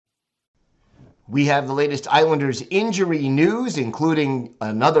We have the latest Islanders injury news, including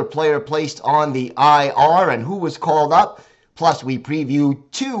another player placed on the IR and who was called up. Plus, we preview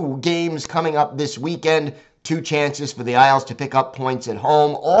 2 games coming up this weekend, 2 chances for the Isles to pick up points at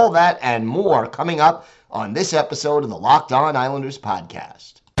home. All that and more coming up on this episode of the Locked On Islanders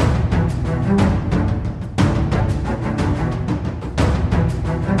podcast.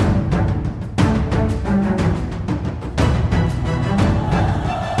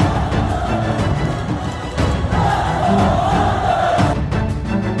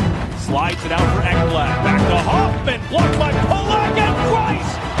 Slides it out for Ekblad. Back to Hoffman. Blocked by Polak and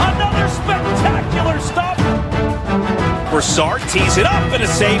Price. Another spectacular stop. Broussard tees it up and a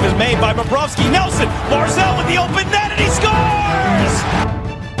save is made by Bobrovsky. Nelson. Barzal with the open net and he scores!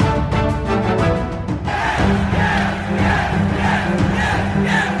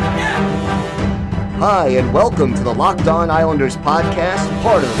 Hi, and welcome to the Locked On Islanders podcast,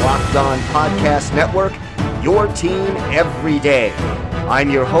 part of the Locked On Podcast Network, your team every day. I'm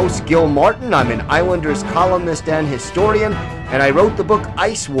your host, Gil Martin. I'm an Islanders columnist and historian, and I wrote the book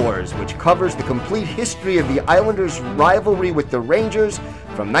Ice Wars, which covers the complete history of the Islanders' rivalry with the Rangers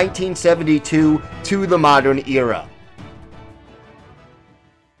from 1972 to the modern era.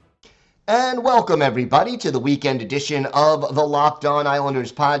 And welcome, everybody, to the weekend edition of the Locked On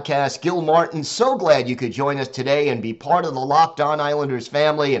Islanders podcast. Gil Martin, so glad you could join us today and be part of the Locked On Islanders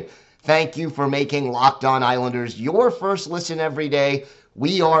family. And thank you for making Locked On Islanders your first listen every day.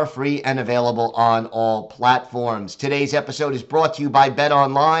 We are free and available on all platforms. Today's episode is brought to you by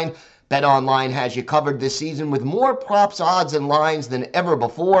BetOnline. BetOnline has you covered this season with more props, odds, and lines than ever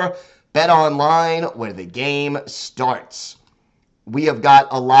before. BetOnline, where the game starts. We have got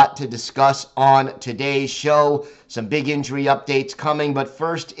a lot to discuss on today's show. Some big injury updates coming. But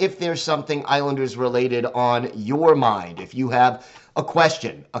first, if there's something Islanders related on your mind, if you have a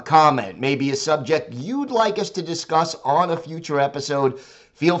question, a comment, maybe a subject you'd like us to discuss on a future episode,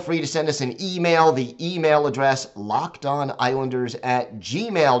 feel free to send us an email. The email address,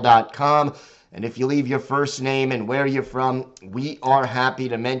 lockedonislanders@gmail.com. And if you leave your first name and where you're from, we are happy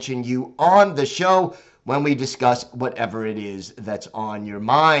to mention you on the show when we discuss whatever it is that's on your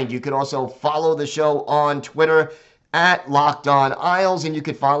mind. You can also follow the show on Twitter at Locked On Isles, and you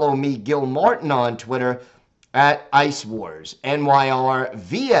can follow me, Gil Martin, on Twitter at Ice Wars, NYR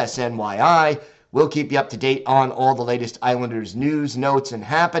VSNYI. We'll keep you up to date on all the latest Islanders news, notes, and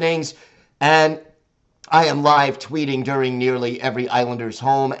happenings. And I am live tweeting during nearly every Islanders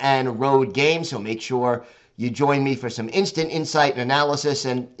home and road game, so make sure you join me for some instant insight and analysis.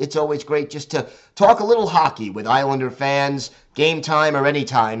 And it's always great just to talk a little hockey with Islander fans, game time or any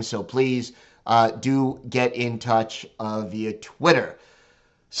time. So please do get in touch via Twitter.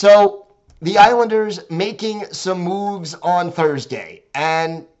 So the Islanders making some moves on Thursday,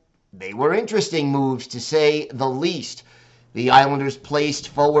 and they were interesting moves to say the least. The Islanders placed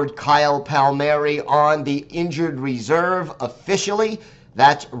forward Kyle Palmieri on the injured reserve officially.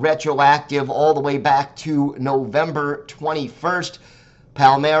 That's retroactive all the way back to November 21st.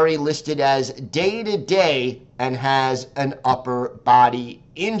 Palmieri listed as day-to-day and has an upper body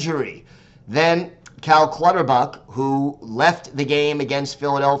injury. Then Cal Clutterbuck, who left the game against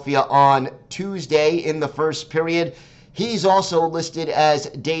Philadelphia on Tuesday in the first period, he's also listed as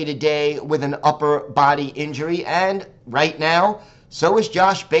day-to-day with an upper body injury. And right now, so is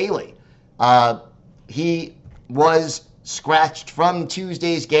Josh Bailey. He was scratched from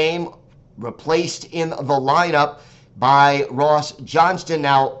Tuesday's game, replaced in the lineup by Ross Johnston.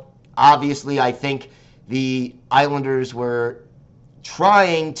 Now, obviously, I think the Islanders were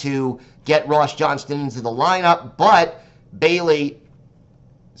trying to get Ross Johnston into the lineup, but Bailey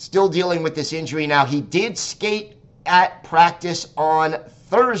still dealing with this injury. Now, he did skate at practice on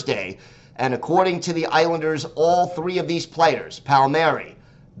Thursday, and according to the Islanders, all 3 of these players, Palmieri,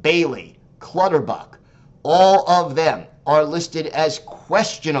 Bailey, Clutterbuck, all of them are listed as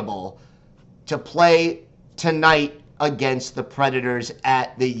questionable to play tonight against the Predators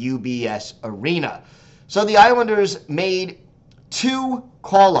at the UBS Arena. So the Islanders made 2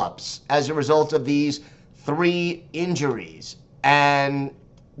 call-ups as a result of these 3 injuries, and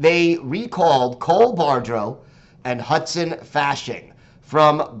they recalled Cole Bardreau and Hudson Fasching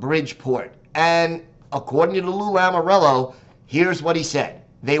from Bridgeport. And according to Lou Lamoriello, here's what he said.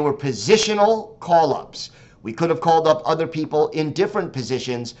 They were positional call-ups. We could have called up other people in different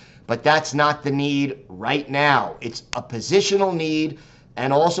positions, but that's not the need right now. It's a positional need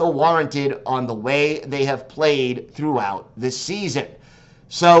and also warranted on the way they have played throughout the season.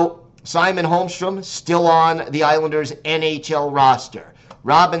 So Simon Holmstrom still on the Islanders' NHL roster.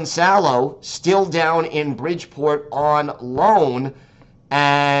 Robin Salo still down in Bridgeport on loan,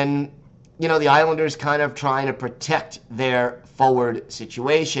 and the Islanders kind of trying to protect their forward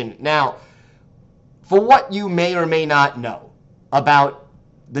situation. Now, for what you may or may not know about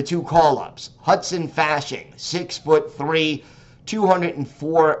the two call-ups, Hudson Fasching, 6'3",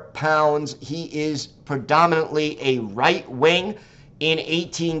 204 pounds. He is predominantly a right wing in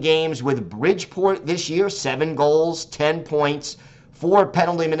 18 games with Bridgeport this year, 7 goals, 10 points, 4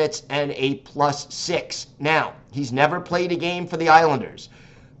 penalty minutes, and a +6. Now, he's never played a game for the Islanders,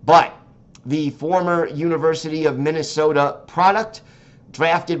 but the former University of Minnesota product,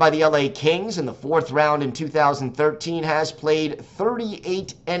 drafted by the LA Kings in the 4th round in 2013, has played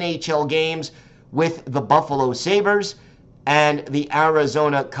 38 NHL games with the Buffalo Sabres and the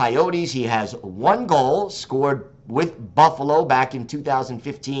Arizona Coyotes. He has 1 goal scored with Buffalo back in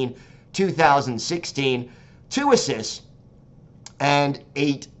 2015-2016, 2 assists, and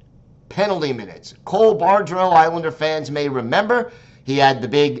 8 penalty minutes. Cole Bardreau, Islander fans may remember, he had the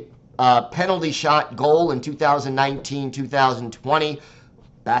big penalty shot goal in 2019-2020,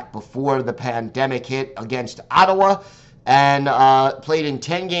 back before the pandemic hit, against Ottawa, and played in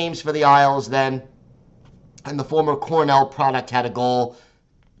 10 games for the Isles then. And the former Cornell product had a goal,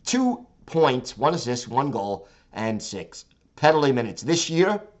 2 points, 1 assist, 1 goal, and 6 penalty minutes. This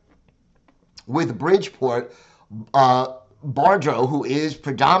year, with Bridgeport, Bardreau, who is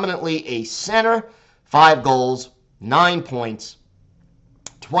predominantly a center, 5 goals, 9 points,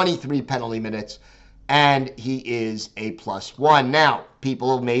 23 penalty minutes, and he is a +1. Now,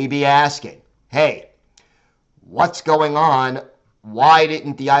 people may be asking, hey, what's going on? Why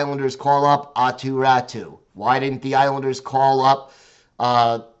didn't the Islanders call up Aatu Räty? Why didn't the Islanders call up,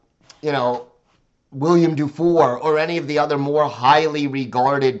 William Dufour or any of the other more highly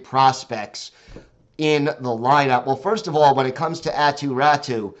regarded prospects in the lineup? Well, first of all, when it comes to Aatu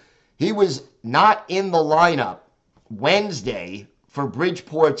Räty, he was not in the lineup Wednesday for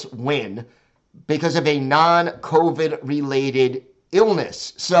Bridgeport's win because of a non-COVID related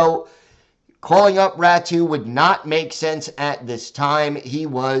illness. So calling up Räty would not make sense at this time. He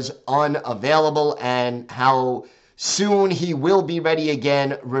was unavailable, and how soon he will be ready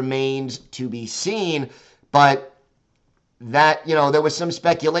again remains to be seen. But that, there was some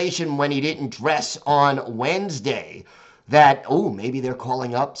speculation when he didn't dress on Wednesday that, maybe they're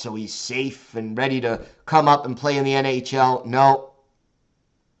calling up so he's safe and ready to come up and play in the NHL. No,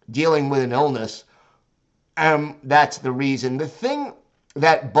 dealing with an illness. That's the reason. The thing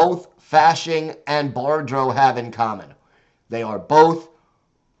that both Fasching and Bardreau have in common, they are both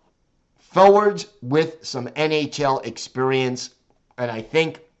forwards with some NHL experience, and I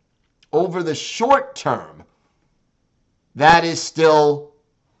think over the short term, that is still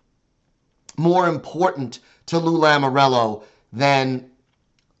more important to Lou Lamoriello than,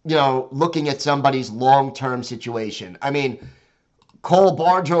 looking at somebody's long-term situation. I mean, Cole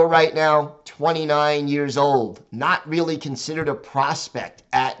Bardreau right now, 29 years old, not really considered a prospect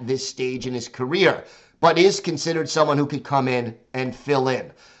at this stage in his career, but is considered someone who could come in and fill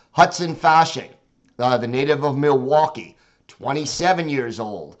in. Hudson Fasching, the native of Milwaukee, 27 years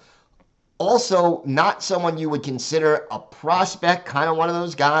old. Also, not someone you would consider a prospect, kind of one of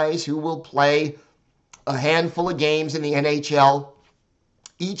those guys who will play a handful of games in the NHL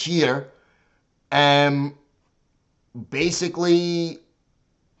each year and basically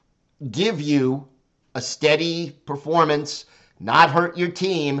give you a steady performance, not hurt your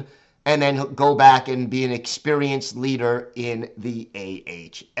team, and then go back and be an experienced leader in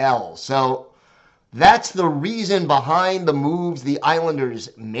the AHL. So that's the reason behind the moves the Islanders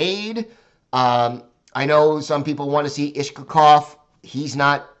made. I know some people want to see Ishkakov. He's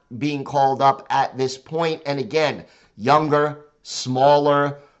not being called up at this point. And again, younger,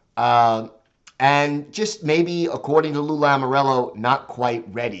 smaller, and just maybe, according to Lou Lamoriello, not quite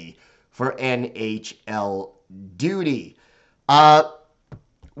ready for NHL duty.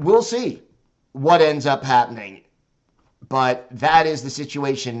 We'll see what ends up happening. But that is the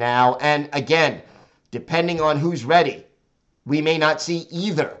situation now. And again, depending on who's ready, we may not see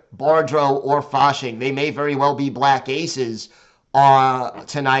either Bardreau or Fasching. They may very well be black aces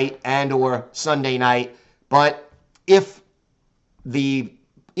tonight and or Sunday night. But if the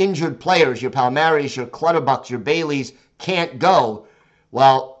injured players, your Palmieri's, your Clutterbucks, your Baileys, can't go,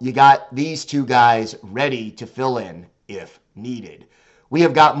 well, you got these two guys ready to fill in if needed. We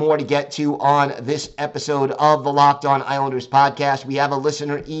have got more to get to on this episode of the Locked On Islanders podcast. We have a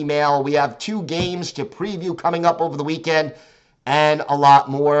listener email. We have 2 games to preview coming up over the weekend and a lot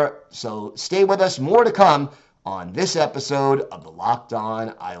more. So stay with us. More to come on this episode of the Locked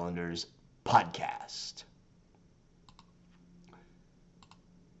On Islanders podcast.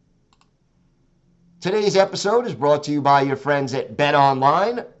 Today's episode is brought to you by your friends at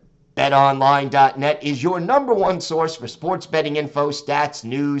BetOnline. BetOnline.net is your number one source for sports betting info, stats,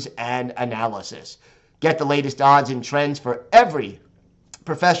 news, and analysis. Get the latest odds and trends for every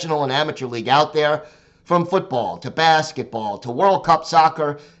professional and amateur league out there, from football to basketball to World Cup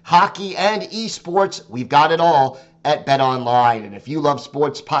soccer, hockey, and esports. We've got it all at BetOnline. And if you love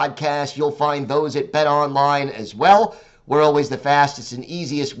sports podcasts, you'll find those at BetOnline as well. We're always the fastest and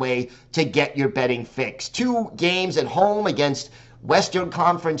easiest way to get your betting fix. 2 games at home against Western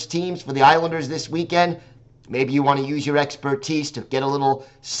Conference teams for the Islanders this weekend. Maybe you want to use your expertise to get a little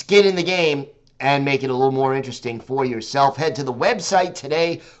skin in the game and make it a little more interesting for yourself. Head to the website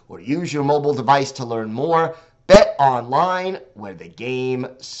today or use your mobile device to learn more. Bet online, where the game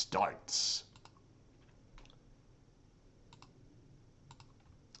starts.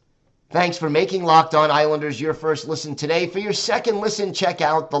 Thanks for making Locked On Islanders your first listen today. For your second listen, check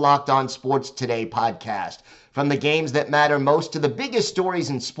out the Locked On Sports Today podcast. From the games that matter most to the biggest stories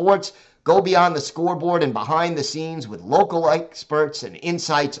in sports, go beyond the scoreboard and behind the scenes with local experts and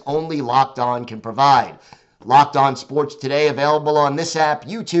insights only Locked On can provide. Locked On Sports Today, available on this app,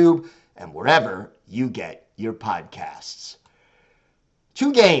 YouTube, and wherever you get your podcasts.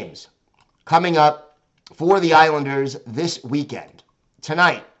 2 games coming up for the Islanders this weekend.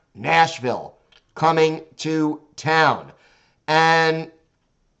 Tonight, Nashville coming to town. And,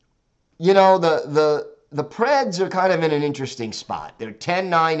 you know, the Preds are kind of in an interesting spot. They're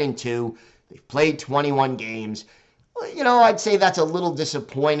 10-9-2. They've played 21 games. You know, I'd say that's a little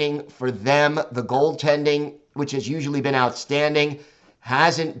disappointing for them. The goaltending, which has usually been outstanding,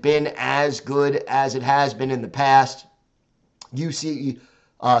 hasn't been as good as it has been in the past. You see,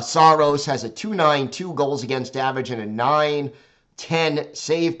 Saros has a .292 goals against average and a .910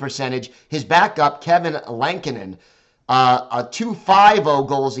 save percentage. His backup, Kevin Lankinen, a .250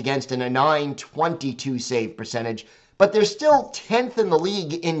 goals against and a .922 save percentage, but they're still 10th in the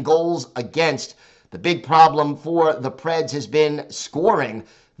league in goals against. The big problem for the Preds has been scoring.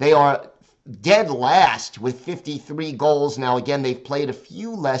 They are dead last with 53 goals. Now, again, they've played a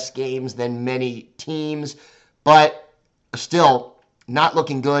few less games than many teams, but still not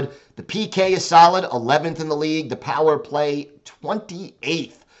looking good. The PK is solid, 11th in the league. The power play,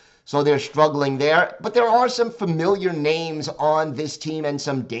 28th. So they're struggling there. But there are some familiar names on this team and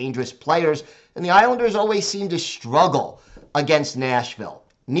some dangerous players. And the Islanders always seem to struggle against Nashville.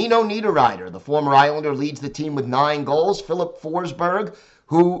 Nino Niederreiter, the former Islander, leads the team with 9 goals. Philip Forsberg,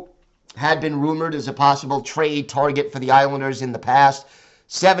 who had been rumored as a possible trade target for the Islanders in the past,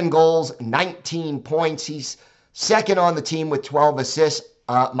 7 goals, 19 points. He's second on the team with 12 assists.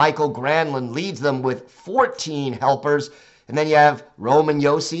 Michael Granlund leads them with 14 helpers. And then you have Roman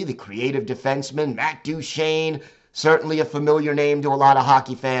Josi, the creative defenseman, Matt Duchene, certainly a familiar name to a lot of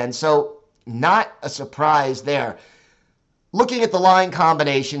hockey fans. So not a surprise there. Looking at the line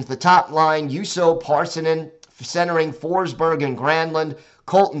combinations, the top line, Juuso Parssinen centering Forsberg and Granlund.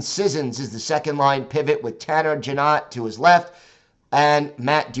 Colton Sissons is the second line pivot with Tanner Janot to his left and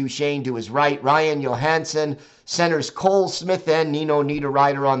Matt Duchene to his right. Ryan Johansson centers Cole Smith and Nino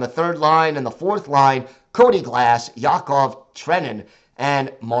Niederreiter on the third line. And the fourth line, Cody Glass, Yakov Trenin,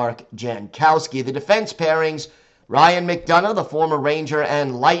 and Mark Jankowski. The defense pairings, Ryan McDonough, the former Ranger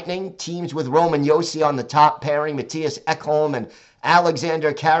and Lightning, teams with Roman Josi on the top pairing, Matthias Ekholm and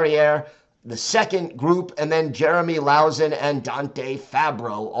Alexander Carrier, the second group, and then Jeremy Lauzon and Dante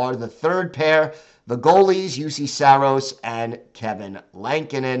Fabro are the third pair. The goalies, Juuse Saros and Kevin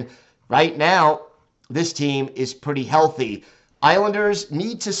Lankinen. Right now, this team is pretty healthy. Islanders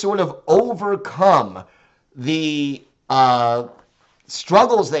need to sort of overcome the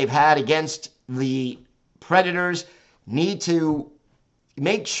struggles they've had against the Predators, need to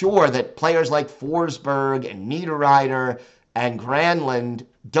make sure that players like Forsberg and Niederreiter and Granlund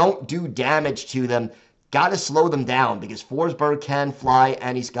don't do damage to them. Got to slow them down because Forsberg can fly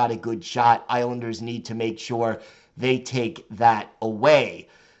and he's got a good shot. Islanders need to make sure they take that away.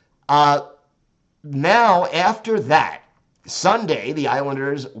 Now, after that, Sunday, the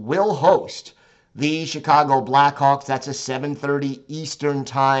Islanders will host the Chicago Blackhawks. That's a 7:30 Eastern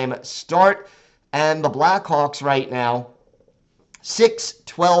time start. And the Blackhawks right now,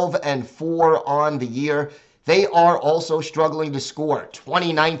 6-12-4 on the year. They are also struggling to score.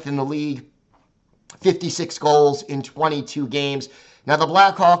 29th in the league, 56 goals in 22 games. Now the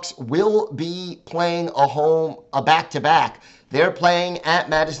Blackhawks will be playing a back-to-back. They're playing at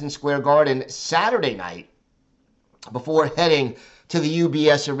Madison Square Garden Saturday night before heading to the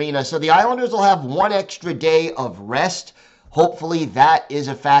UBS Arena. So the Islanders will have one extra day of rest. Hopefully that is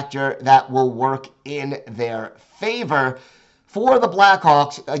a factor that will work in their favor. For the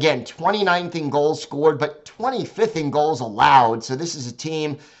Blackhawks, again, 29th in goals scored, but 25th in goals allowed. So this is a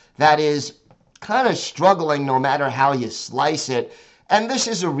team that is kind of struggling no matter how you slice it. And this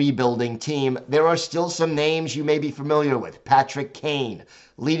is a rebuilding team. There are still some names you may be familiar with. Patrick Kane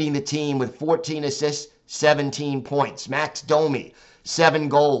leading the team with 14 assists, 17 points. Max Domi, 7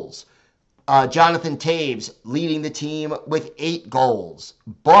 goals. Jonathan Toews leading the team with 8 goals.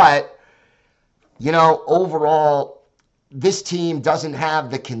 But, overall, this team doesn't have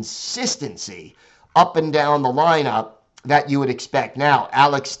the consistency up and down the lineup that you would expect. Now,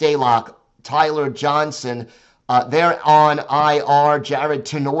 Alex Stalock, Tyler Johnson, they're on IR. Jared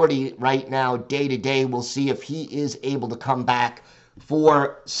Tenorti right now, day-to-day. We'll see if he is able to come back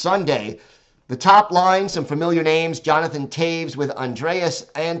for Sunday. The top line, some familiar names. Jonathan Toews with Andreas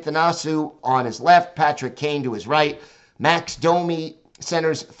Athanasiou on his left, Patrick Kane to his right. Max Domi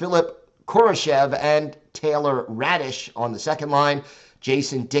centers Philip Kurashev and Taylor Radish on the second line.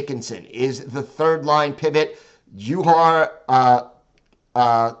 Jason Dickinson is the third line pivot. Juhar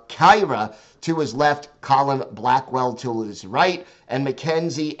Khaira to his left, Colin Blackwell to his right, and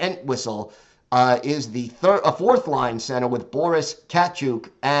Mackenzie Entwistle is the fourth line center with Boris Katchouk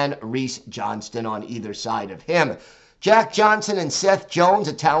and Reese Johnston on either side of him. Jack Johnson and Seth Jones,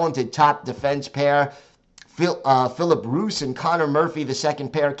 a talented top defense pair. Philip Roos and Connor Murphy, the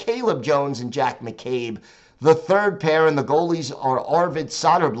second pair. Caleb Jones and Jack McCabe, the third pair. And the goalies are Arvid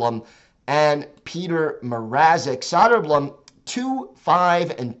Soderblom and Peter Mrazek. Soderblom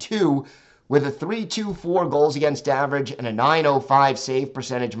 2-5-2 with a 3.24 goals against average and a .905 save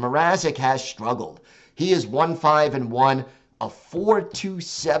percentage. Mrazek has struggled. He is 1-5-1, a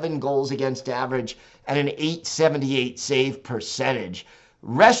 4.27 goals against average and an .878 save percentage.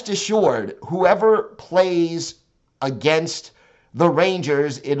 Rest assured, whoever plays against the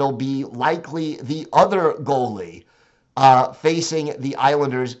Rangers, it'll be likely the other goalie facing the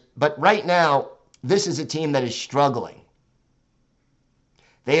Islanders. But right now, this is a team that is struggling.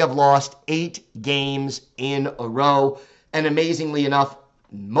 They have lost 8 games in a row, and amazingly enough,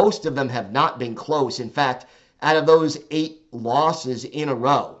 most of them have not been close. In fact, out of those 8 losses in a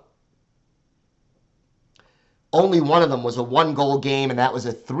row, only one of them was a 1-goal game, and that was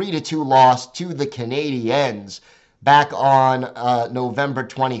a 3-2 loss to the Canadiens back on November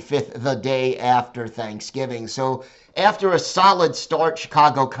 25th, the day after Thanksgiving. So after a solid start,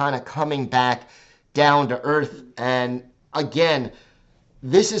 Chicago kind of coming back down to earth. And again,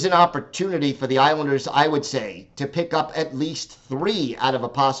 this is an opportunity for the Islanders, I would say, to pick up at least 3 out of a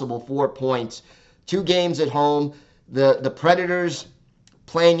possible 4 points. 2 games at home. The Predators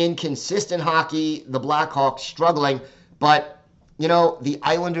playing inconsistent hockey. The Blackhawks struggling. But, the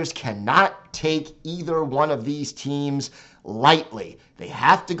Islanders cannot take either one of these teams lightly. They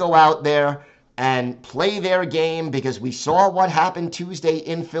have to go out there and play their game, because we saw what happened Tuesday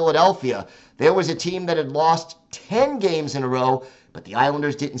in Philadelphia. There was a team that had lost 10 games in a row, but the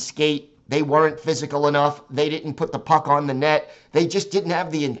Islanders didn't skate. They weren't physical enough. They didn't put the puck on the net. They just didn't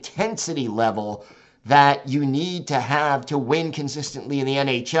have the intensity level that you need to have to win consistently in the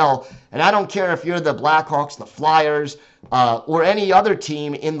NHL. And I don't care if you're the Blackhawks, the Flyers, or any other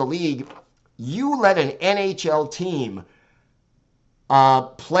team in the league. You let an NHL team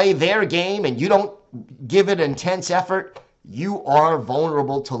play their game and you don't give it intense effort, you are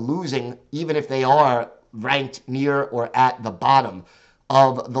vulnerable to losing, even if they are ranked near or at the bottom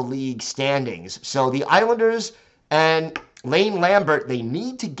of the league standings. So the Islanders and Lane Lambert, they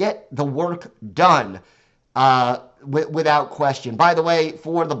need to get the work done without question. By the way,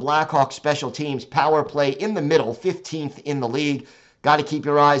 for the Blackhawks special teams, power play in the middle, 15th in the league. Got to keep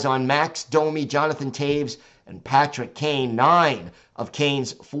your eyes on Max Domi, Jonathan Toews, and Patrick Kane. 9 of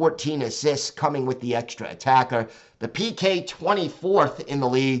Kane's 14 assists coming with the extra attacker. The PK 24th in the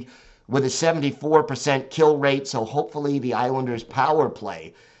league with a 74% kill rate, so hopefully the Islanders' power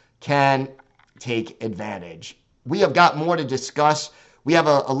play can take advantage. We have got more to discuss. We have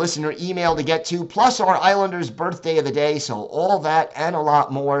a listener email to get to, plus our Islanders' birthday of the day, so all that and a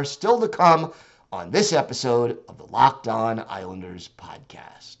lot more still to come on this episode of the Locked On Islanders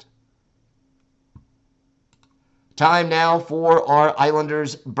podcast. Time now for our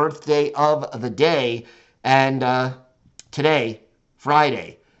Islanders' birthday of the day, and today,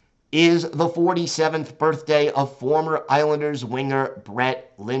 Friday, is the 47th birthday of former Islanders winger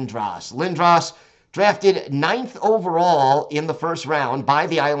Brett Lindros. Lindros, drafted 9th overall in the first round by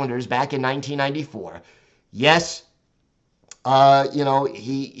the Islanders back in 1994. Yes,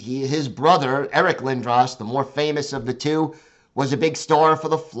 his brother, Eric Lindros, the more famous of the two, was a big star for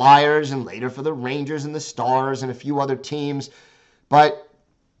the Flyers and later for the Rangers and the Stars and a few other teams. But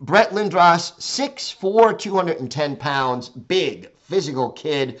Brett Lindros, 6'4", 210 pounds, big, physical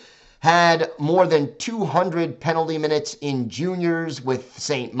kid, had more than 200 penalty minutes in juniors with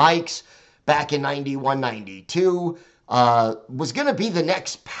St. Mike's back in 91-92. Was going to be the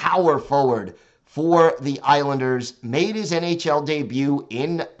next power forward for the Islanders. Made his NHL debut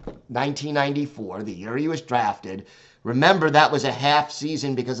in 1994, the year he was drafted. Remember, that was a half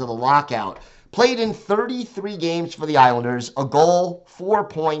season because of the lockout. Played in 33 games for the Islanders, a goal, 4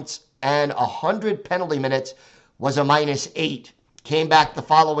 points, and 100 penalty minutes, was a -8. Came back the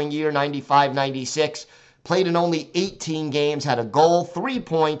following year, 95-96, played in only 18 games, had a goal, 3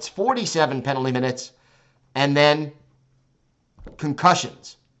 points, 47 penalty minutes, and then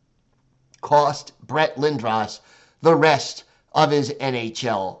concussions cost Brett Lindros the rest of his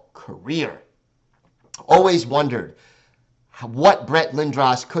NHL career. Always wondered what Brett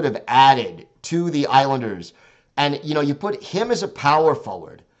Lindros could have added to the Islanders. And, you put him as a power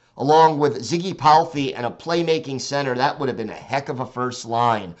forward, along with Ziggy Palffy and a playmaking center. That would have been a heck of a first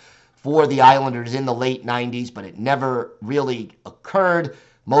line for the Islanders in the late 90s, but it never really occurred,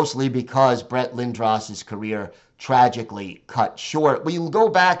 mostly because Brett Lindros' career tragically cut short. We'll go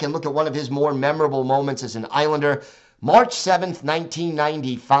back and look at one of his more memorable moments as an Islander. March 7th,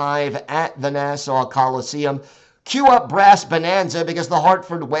 1995 at the Nassau Coliseum. Cue up Brass Bonanza because the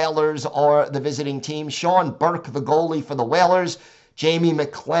Hartford Whalers are the visiting team. Sean Burke, the goalie for the Whalers. Jamie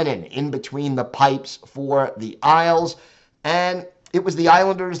McLennan in between the pipes for the Isles. And it was the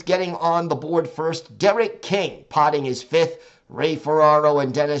Islanders getting on the board first. Derek King potting his fifth. Ray Ferraro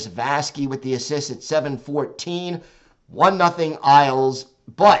and Dennis Vasky with the assist at 7:14. 1-0 Isles.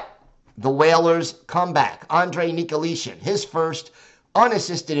 But the Whalers come back. Andre Nikolitin, his first,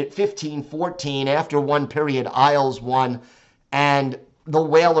 unassisted at 15:14. After one period, Isles won. And the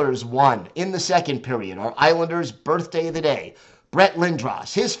Whalers won in the second period. Our Islanders' birthday of the day. Brett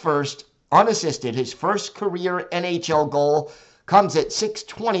Lindros, his first, unassisted, his first career NHL goal, comes at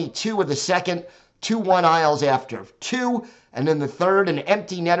 6:22 of the second. 2-1 Isles after 2. And in the third, an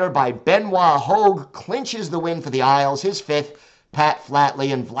empty netter by Benoit Hogue clinches the win for the Isles, his fifth. Pat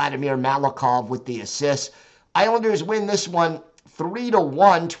Flatley and Vladimir Malakov with the assists. Islanders win this one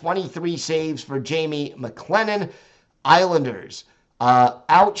 3-1, 23 saves for Jamie McLennan. Islanders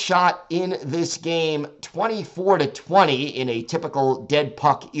outshot in this game 24-20 in a typical dead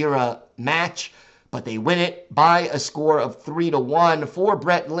puck era match, but they win it by a score of 3-1. For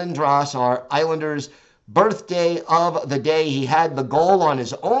Brett Lindros, our Islanders' birthday of the day, he had the goal on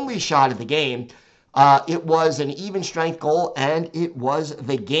his only shot of the game. It was an even strength goal, and it was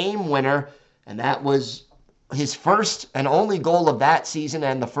the game winner, and that was his first and only goal of that season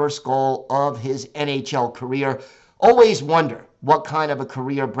and the first goal of his NHL career. Always wonder what kind of a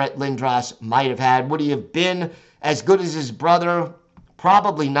career Brett Lindros might have had. Would he have been as good as his brother?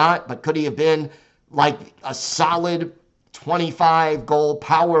 Probably not, but could he have been like a solid 25-goal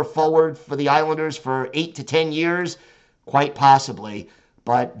power forward for the Islanders for 8 to 10 years? Quite possibly,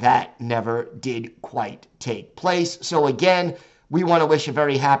 but that never did quite take place. So again, we want to wish a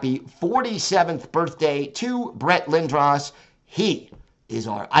very happy 47th birthday to Brett Lindros. He is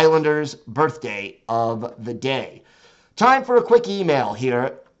our Islanders' birthday of the day. Time for a quick email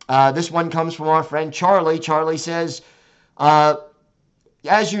here. This one comes from our friend Charlie. Charlie says,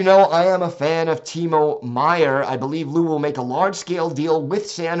 as you know, I am a fan of Timo Meier. I believe Lou will make a large-scale deal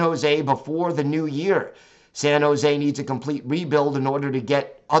with San Jose before the new year. San Jose needs a complete rebuild in order to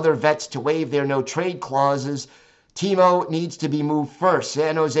get other vets to waive their no-trade clauses. Timo needs to be moved first.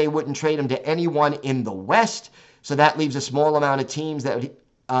 San Jose wouldn't trade him to anyone in the West, so that leaves a small amount of teams that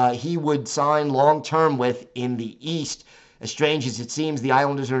he would sign long-term with in the East. As strange as it seems, the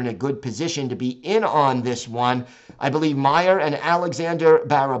Islanders are in a good position to be in on this one. I believe Meier and Alexander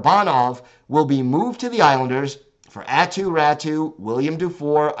Barabanov will be moved to the Islanders for Aatu Räty, William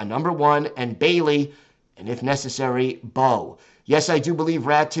Dufour, a number 1, and Bailey, and if necessary, Bo. Yes, I do believe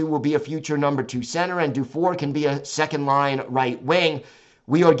Räty will be a future number 2 center, and Dufour can be a second-line right wing.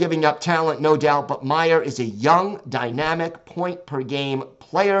 We are giving up talent, no doubt, but Meier is a young, dynamic, point-per-game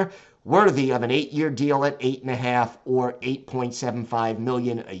player worthy of an 8-year deal at $8.5 or $8.75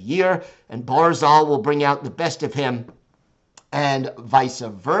 million a year, and Barzal will bring out the best of him, and vice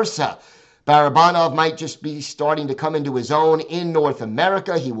versa. Barabanov might just be starting to come into his own in North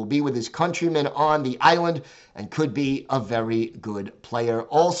America. He will be with his countrymen on the island and could be a very good player.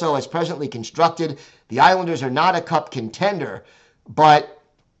 Also, as presently constructed, the Islanders are not a cup contender, but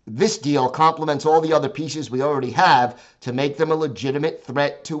this deal complements all the other pieces we already have to make them a legitimate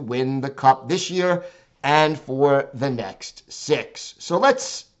threat to win the cup this year and for the next 6. So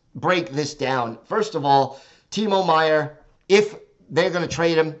let's break this down. First of all, Timo Meier, if they're going to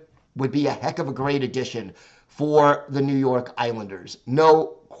trade him, would be a heck of a great addition for the New York Islanders.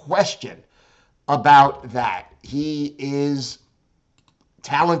 No question about that. He is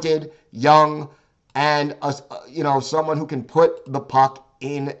talented, young, and someone who can put the puck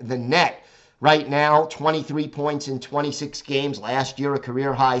in the net. Right now, 23 points in 26 games. Last year, a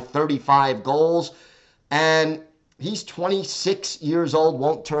career high 35 goals. And he's 26 years old,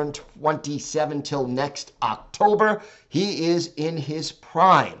 won't turn 27 till next October. He is in his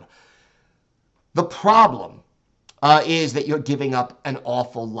prime. The problem is that you're giving up an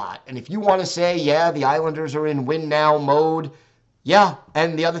awful lot. And if you want to say, yeah, the Islanders are in win now mode, yeah.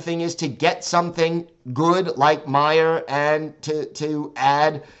 And the other thing is to get something good like Meier and to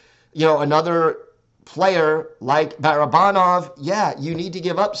add, another player like Barabanov, yeah, you need to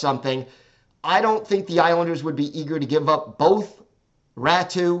give up something. I don't think the Islanders would be eager to give up both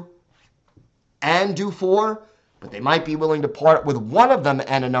Ratu and Dufour, but they might be willing to part with one of them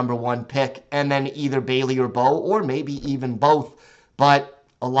and a number one pick, and then either Bailey or Bo, or maybe even both. But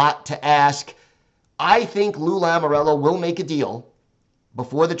a lot to ask. I think Lou Lamoriello will make a deal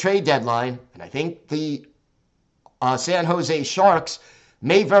before the trade deadline, and I think the San Jose Sharks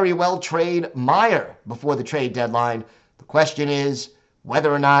may very well trade Meier before the trade deadline. The question is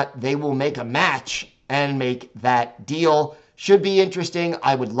whether or not they will make a match and make that deal. Should be interesting.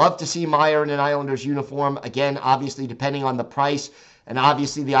 I would love to see Meier in an Islanders uniform. Again, obviously, depending on the price. And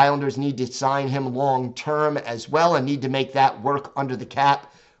obviously, the Islanders need to sign him long term as well and need to make that work under the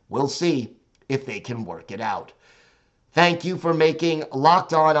cap. We'll see if they can work it out. Thank you for making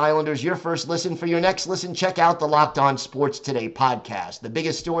Locked On Islanders your first listen. For your next listen, check out the Locked On Sports Today podcast. The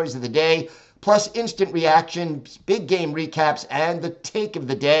biggest stories of the day, plus instant reactions, big game recaps, and the take of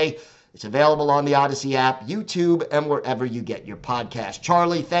the day. It's available on the Odyssey app, YouTube, and wherever you get your podcast.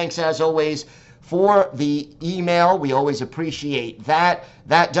 Charlie, thanks as always for the email. We always appreciate that.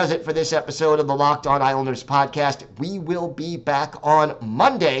 That does it for this episode of the Locked On Islanders podcast. We will be back on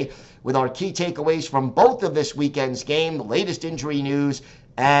Monday with our key takeaways from both of this weekend's game, the latest injury news,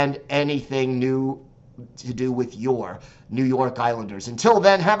 and anything new to do with your New York Islanders. Until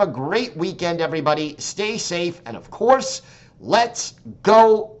then, have a great weekend, everybody. Stay safe, and of course, let's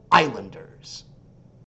go Islanders.